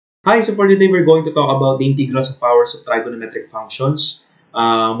Hi, so for today we're going to talk about the integrals of powers of trigonometric functions,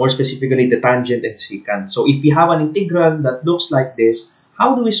 more specifically the tangent and secant. So if we have an integral that looks like this,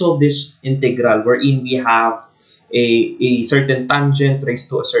 how do we solve this integral wherein we have a certain tangent raised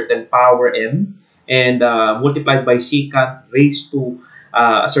to a certain power m and multiplied by secant raised to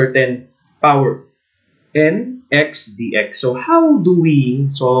a certain power n x dx. So how do we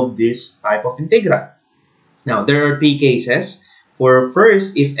solve this type of integral? Now, there are three cases. For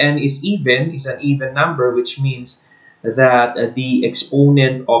first, if n is an even number, which means that the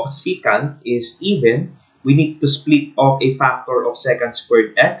exponent of secant is even, we need to split off a factor of secant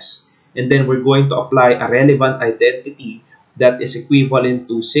squared x, and then we're going to apply a relevant identity that is equivalent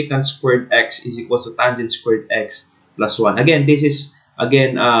to secant squared x is equal to tangent squared x plus 1. Again, this is,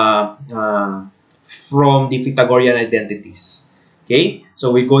 from the Pythagorean identities. Okay, so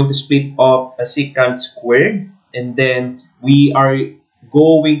we're going to split off a secant squared, and then we are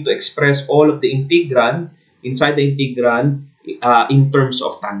going to express all of the integrand inside the integrand in terms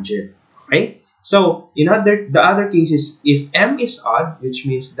of tangent. Okay, so the other cases, if m is odd, which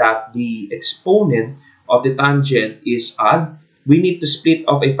means that the exponent of the tangent is odd, we need to split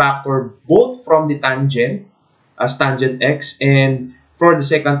off a factor both from the tangent as tangent x and for the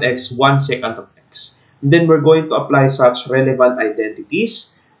secant x, 1 secant of x. And then we're going to apply such relevant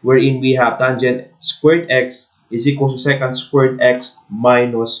identities wherein we have tangent squared x is equal to secant squared x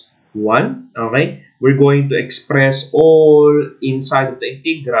minus 1. Okay, we're going to express all inside of the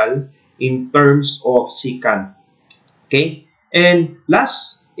integral in terms of secant. Okay, and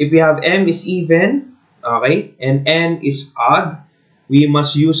last, if we have m is even, okay, and n is odd, we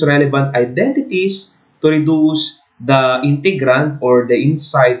must use relevant identities to reduce the integrand or the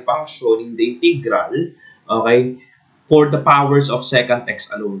inside function in the integral, okay, for the powers of secant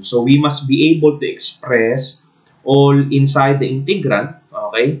x alone. So we must be able to express all inside the integrand,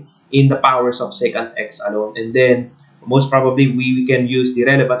 okay, in the powers of secant x alone. And then most probably we can use the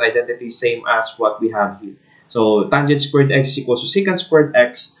relevant identity same as what we have here. So tangent squared x equals to secant squared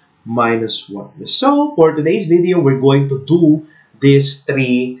x minus 1. So for today's video, we're going to do these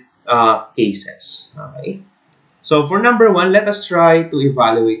three cases. Okay. So for number 1, let us try to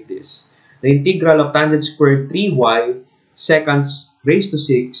evaluate this. The integral of tangent squared 3y seconds raised to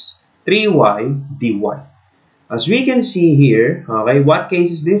 6 3y dy. As we can see here, okay, what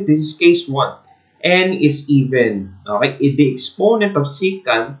case is this? This is case 1. N is even. Okay, the exponent of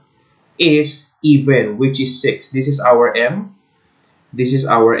secant is even, which is 6. This is our m. This is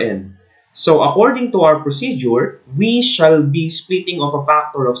our n. So according to our procedure, we shall be splitting off a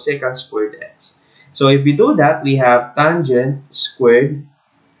factor of secant squared x. So if we do that, we have tangent squared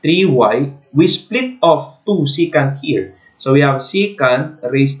 3y. We split off 2 secant here. So we have secant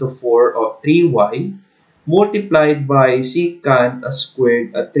raised to 4 or 3y multiplied by secant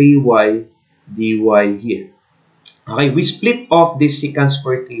squared 3y dy here. Okay, we split off this secant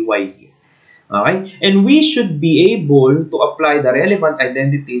squared 3y here. Okay, and we should be able to apply the relevant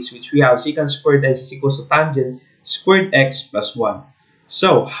identities, which we have secant squared x is equal to tangent squared x plus 1.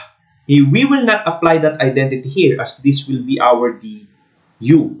 So we will not apply that identity here as this will be our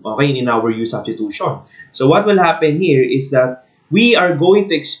du, okay, in our u substitution. So what will happen here is that we are going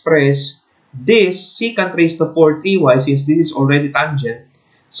to express this secant raised to 4 3y, since this is already tangent.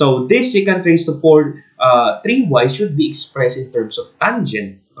 So this secant raised to 4 3y should be expressed in terms of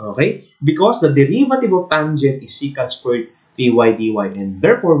tangent, okay, because the derivative of tangent is secant squared 3y dy, and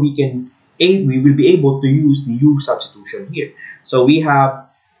therefore we will be able to use the u substitution here. So we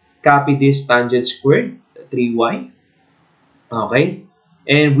have copy this tangent squared 3y, okay,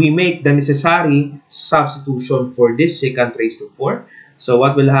 and we make the necessary substitution for this secant raised to 4. So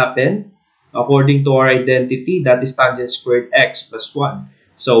what will happen? According to our identity, that is tangent squared x plus 1.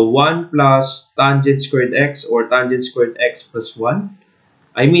 So 1 plus tangent squared x or tangent squared x plus 1.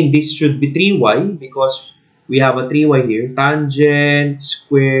 I mean, this should be 3y because we have a 3y here. Tangent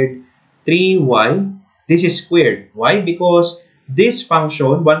squared 3y. This is squared. Why? Because this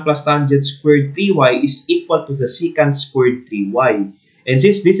function, 1 plus tangent squared 3y, is equal to the secant squared 3y. And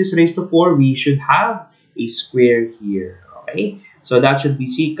since this is raised to 4, we should have a square here. Okay? So that should be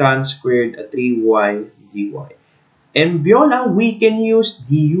secant squared 3y dy. And Viola, we can use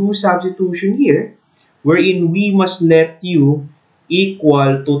the u substitution here, wherein we must let u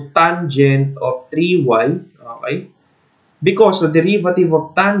equal to tangent of 3y. Okay? Because the derivative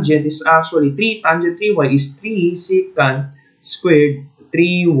of tangent is actually 3. Tangent 3y is 3 secant squared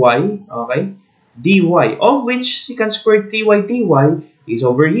 3y, okay, dy, of which secant squared 3y dy is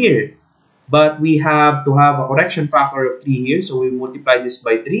over here. But we have to have a correction factor of 3 here, so we multiply this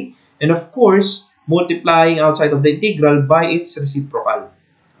by 3. And of course, multiplying outside of the integral by its reciprocal.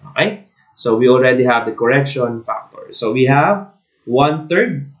 Okay? So we already have the correction factor. So we have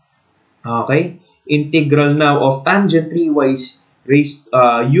 1/3. Okay? Integral now of tangent 3y is raised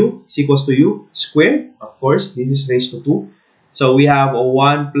u is equals to u squared. Of course, this is raised to 2. So we have a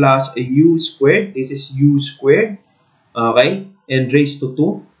 1 plus a u squared. This is u squared. Okay? And raised to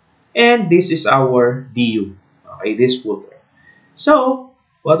 2. And this is our du. Okay? This full term. So,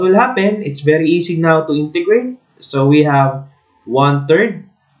 what will happen? It's very easy now to integrate. So we have 1/3.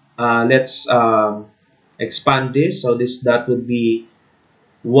 Let's expand this. So that would be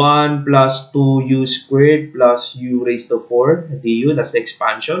 1 plus 2u squared plus u raised to 4 du. That's the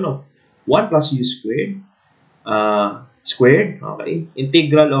expansion of 1 plus u squared. Squared. Okay.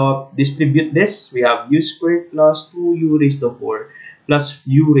 Integral of distribute this. We have u squared plus 2u raised to 4 plus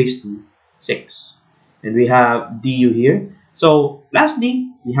u raised to 6. And we have du here. So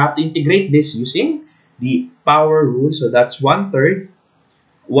lastly, we have to integrate this using the power rule. So that's 1/3.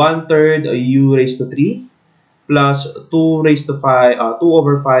 1/3 u raised to 3 plus 2 raised to 5, 2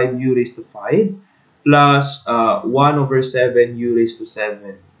 over 5 u raised to 5 plus 1 over 7 u raised to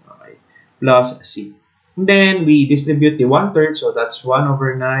 7, okay, plus c. And then we distribute the 1/3, so that's 1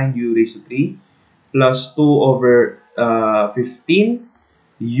 over 9 u raised to 3 plus 2 over 15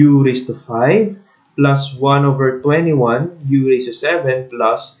 u raised to 5 plus 1 over 21 u raised to 7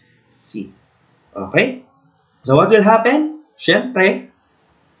 plus c. Okay? So what will happen? Syempre,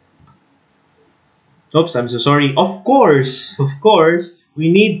 oops, I'm so sorry. Of course,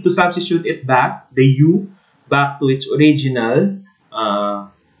 we need to substitute it back, the u, back to its original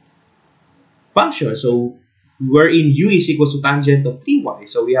function. So, wherein u is equal to tangent of 3y.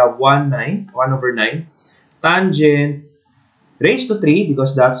 So, we have 1 over 9, tangent raised to 3,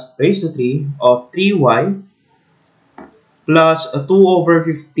 because that's raised to 3, of 3y, plus 2 over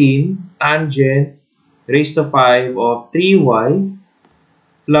 15, tangent raised to 5 of 3y,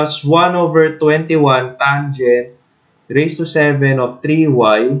 plus 1 over 21 tangent raised to 7 of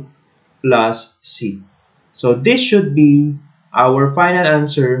 3y plus c. So this should be our final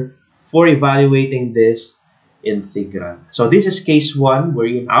answer for evaluating this integral. So this is case 1,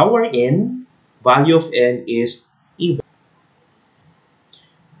 wherein our n, value of n, is even.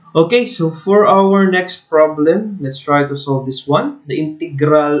 Okay, so for our next problem, let's try to solve this one. The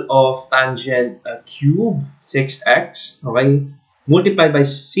integral of tangent cube 6x, okay, multiplied by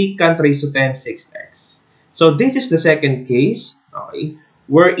secant raised to 10 6x. So this is the second case, okay,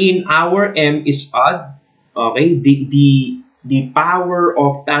 wherein our m is odd. Okay, the power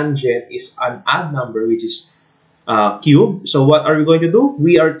of tangent is an odd number, which is cube. So what are we going to do?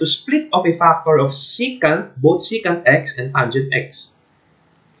 We are to split off a factor of secant, both secant x and tangent x.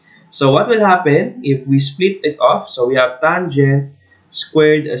 So what will happen if we split it off? So we have tangent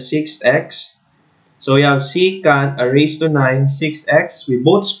squared 6x. So we have secant raised to 9 6x. We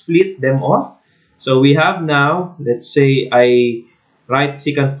both split them off. So we have now, let's say I write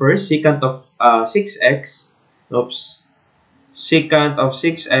secant first, secant of 6x. Oops. Secant of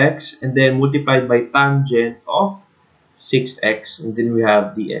 6x, and then multiplied by tangent of 6x, and then we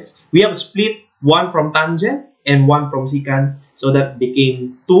have dx. We have split one from tangent and one from secant, so that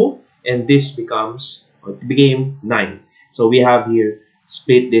became 2, and this became 9. So we have here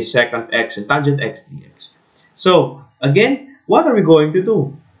split this secant x and tangent x dx. So again, what are we going to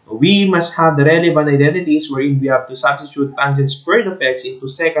do? We must have the relevant identities, wherein we have to substitute tangent squared of x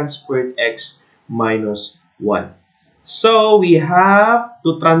into secant squared x minus 1. So we have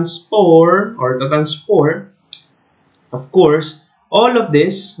to transport, of course, all of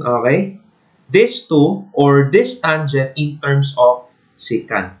this, okay, this 2 or this tangent in terms of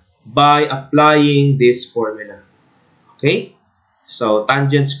secant by applying this formula. Okay, so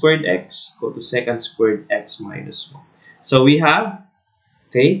tangent squared x go to secant squared x minus 1. So we have,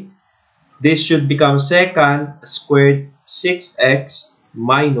 okay, this should become secant squared 6x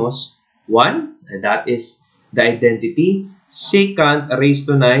minus 1, and that is the identity. Secant raised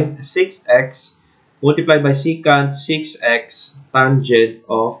to 9 6x multiplied by secant 6x tangent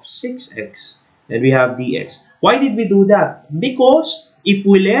of 6x, and we have dx. Why did we do that? Because if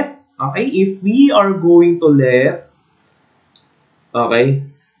we are going to let, okay,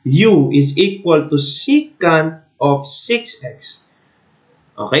 u is equal to secant of 6x,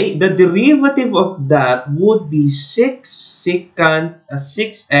 okay, the derivative of that would be 6 secant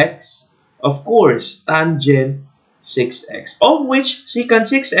 6x, of course, tangent 6x, of which secant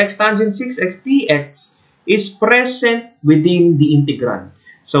 6x tangent 6x dx is present within the integrand.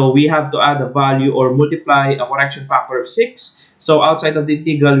 So we have to add a value or multiply a correction factor of 6. So outside of the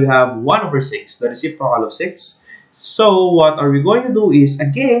integral, we have 1 over 6, the reciprocal of 6. So what are we going to do is,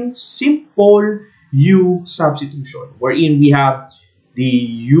 again, simple u substitution, wherein we have the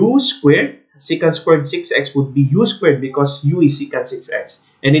u squared, secant squared 6x would be u squared because u is secant 6x.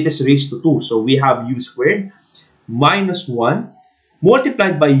 And it is raised to 2. So we have u squared minus 1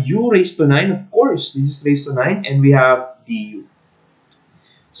 multiplied by u raised to 9. Of course, this is raised to 9. And we have du.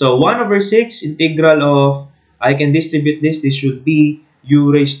 So 1 over 6 integral of, I can distribute this. This should be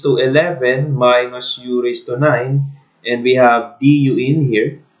u raised to 11 minus u raised to 9. And we have du in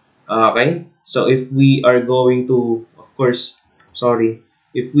here. Okay. So if we are going to, of course,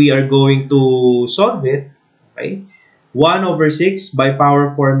 if we are going to solve it, okay, 1 over 6 by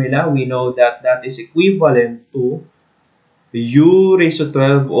power formula, we know that that is equivalent to u raised to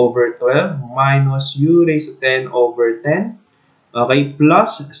 12 over 12 minus u raised to 10 over 10, okay,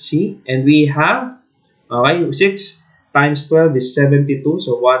 plus c. And we have, okay, 6 times 12 is 72.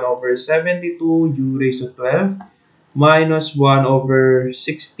 So 1 over 72 u raised to 12 minus 1 over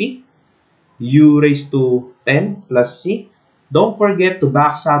 60 u raised to 10 plus c. Don't forget to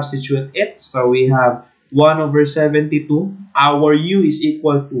back substitute it. So we have 1 over 72. Our u is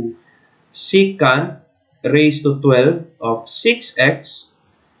equal to secant raised to 12 of 6x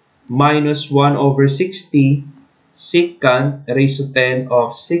minus 1 over 60 secant raised to 10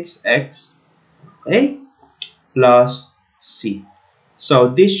 of 6x, okay, plus c. So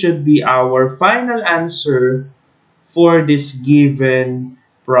this should be our final answer for this given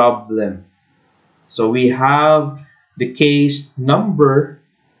problem. So we have the case number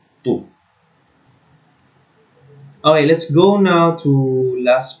 2. Okay, let's go now to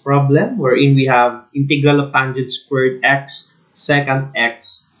last problem, wherein we have integral of tangent squared x, secant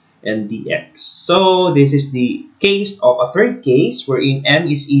x, and dx. So this is the case of a third case, wherein n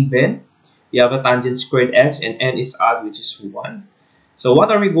is even. We have a tangent squared x, and n is odd, which is 1. So what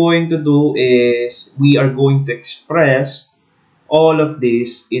are we going to do is, we are going to express all of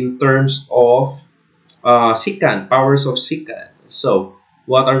this in terms of secant, powers of secant. So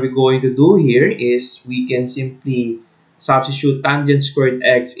what are we going to do here is, we can simply substitute tangent squared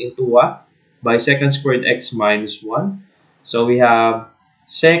x into what? By secant squared x minus 1. So we have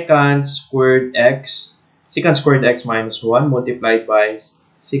secant squared x minus 1 multiplied by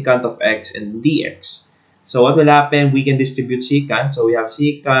secant of x and dx. So what will happen? We can distribute secant. So we have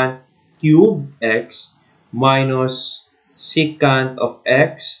secant cube x minus secant of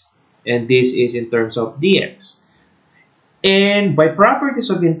x, and this is in terms of dx. And by properties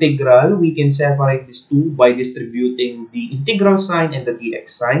of integral, we can separate these two by distributing the integral sign and the dx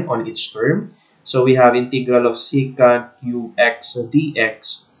sign on each term. So we have integral of secant cube x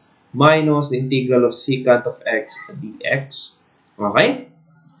dx minus the integral of secant of x dx. Okay?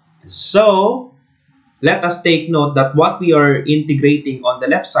 So let us take note that what we are integrating on the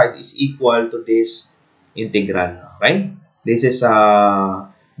left side is equal to this integral. Okay? This is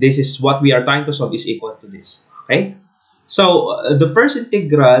what we are trying to solve, is equal to this. Okay? So the first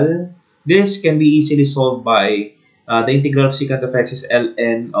integral, this can be easily solved by the integral of secant of x is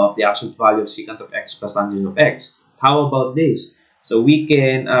ln of the absolute value of secant of x plus tangent of x. How about this? So we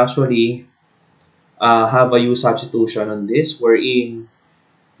can actually have a u substitution on this, wherein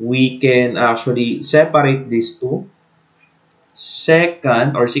we can actually separate these two.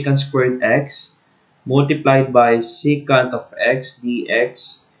 Secant or secant squared x multiplied by secant of x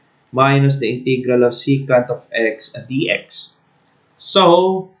dx minus the integral of secant of x dx.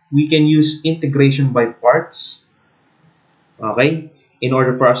 So we can use integration by parts, okay, in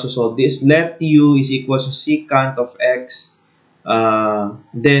order for us to solve this. Let u is equal to secant of x,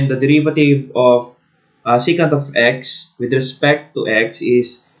 then the derivative of secant of x with respect to x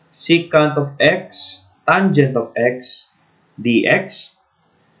is secant of x tangent of x dx,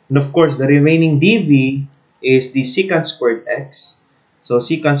 and of course the remaining dv is the secant squared x. So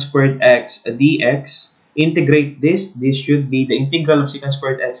secant squared x dx, integrate this. This should be the integral of secant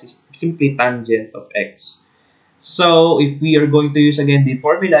squared x is simply tangent of x. So if we are going to use again the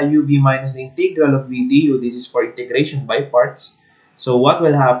formula uv minus the integral of v du, this is for integration by parts. So what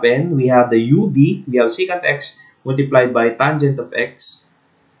will happen? We have the uv, we have secant x multiplied by tangent of x.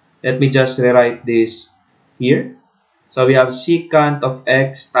 Let me just rewrite this here. So we have secant of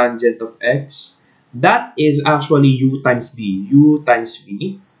x tangent of x. That is actually u times v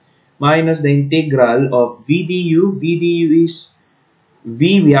minus the integral of v du. V du is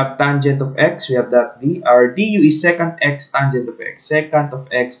v, we have tangent of x, we have that v. Our du is secant x tangent of x. Secant of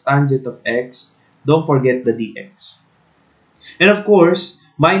x tangent of x. Don't forget the dx. And of course,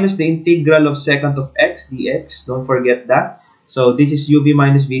 minus the integral of secant of x dx. Don't forget that. So this is uv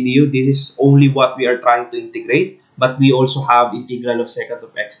minus v du. This is only what we are trying to integrate. But we also have integral of secant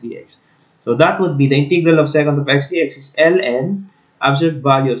of x dx. So that would be the integral of secant of x dx is ln absolute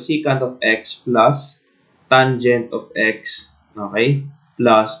value of secant of x plus tangent of x okay,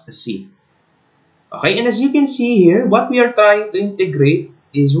 plus c. Okay, and as you can see here, what we are trying to integrate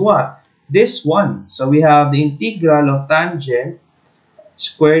is what? This one. So we have the integral of tangent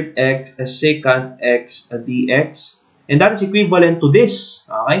squared x secant x dx, and that is equivalent to this.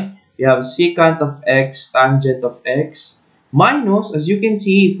 Okay, we have secant of x tangent of x minus, as you can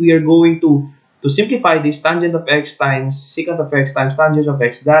see, if we are going to simplify this, tangent of x times secant of x times tangent of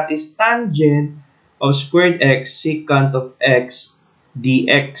x, that is tangent of squared x secant of x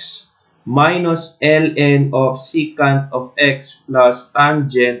dx minus ln of secant of x plus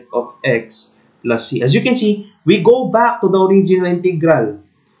tangent of x plus c. As you can see, we go back to the original integral.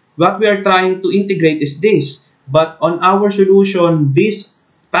 What we are trying to integrate is this, but on our solution, this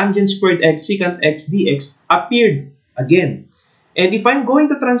tangent squared x secant x dx appeared again. And if I'm going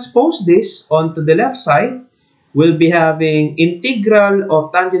to transpose this onto the left side, we'll be having integral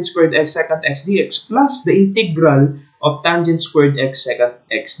of tangent squared x secant x dx plus the integral of tangent squared x secant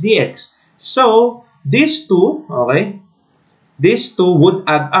x dx. So these two, okay, these two would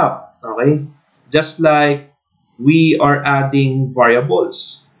add up, okay, just like we are adding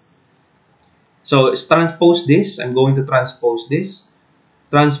variables. So let's transpose this. I'm going to transpose this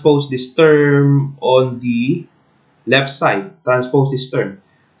term on the left side. Transpose this term.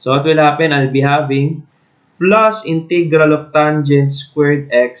 So what will happen? I'll be having plus integral of tangent squared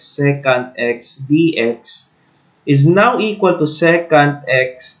x secant x dx is now equal to secant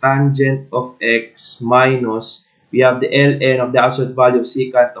x tangent of x minus, we have the ln of the absolute value of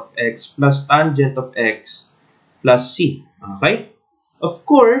secant of x plus tangent of x plus c. Okay? Of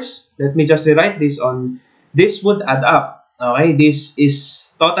course, let me just rewrite this on, this would add up. Okay? This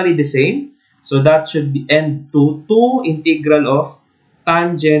is totally the same. So that should be end to 2 integral of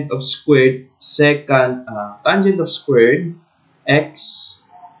tangent of squared secant, tangent of squared x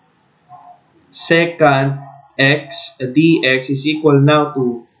secant x dx is equal now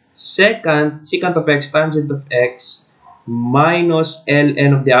to secant of x tangent of x minus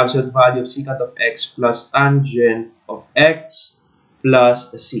ln of the absolute value of secant of x plus tangent of x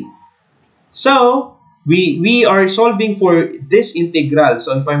plus c. So we are solving for this integral.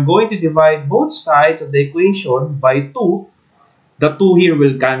 So if I'm going to divide both sides of the equation by 2, the 2 here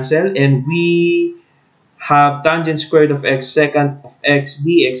will cancel, and we have tangent squared of x secant of x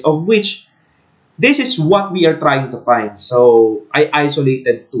dx, of which this is what we are trying to find. So I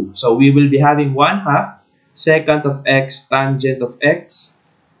isolated 2. So we will be having 1/2 secant of x tangent of x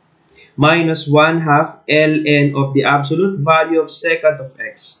minus 1/2 ln of the absolute value of secant of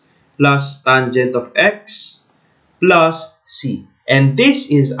x plus tangent of x plus c. And this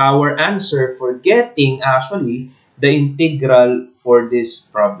is our answer for getting actually the integral for this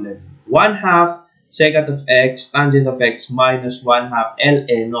problem. 1/2 secant of x tangent of x minus 1/2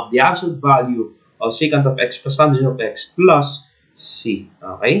 ln of the absolute value of secant of x plus tangent of x plus c.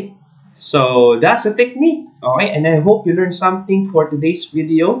 Okay? So that's a technique. Okay? And I hope you learned something for today's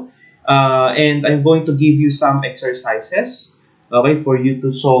video. And I'm going to give you some exercises, okay, for you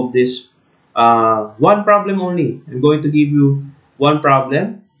to solve this one problem only. I'm going to give you one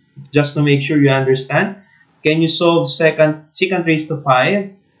problem just to make sure you understand. Can you solve secant raised to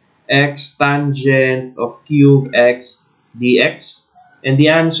 5 x tangent of cube x dx? And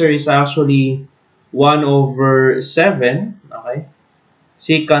the answer is actually 1/7, okay?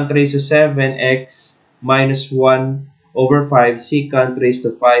 Secant raised to 7x minus 1/5 secant raised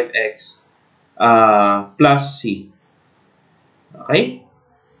to 5x plus c. Okay?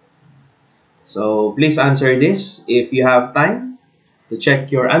 So please answer this if you have time to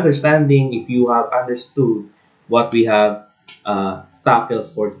check your understanding, if you have understood what we have tackled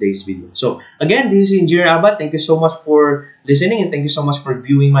for today's video. So again, this is Engineer Abat. Thank you so much for listening, and thank you so much for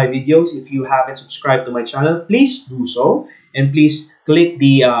viewing my videos. If you haven't subscribed to my channel, please do so, and please click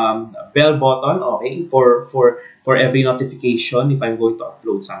the bell button, okay, for every notification if I'm going to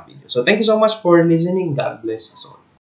upload some videos. So thank you so much for listening. God bless us all.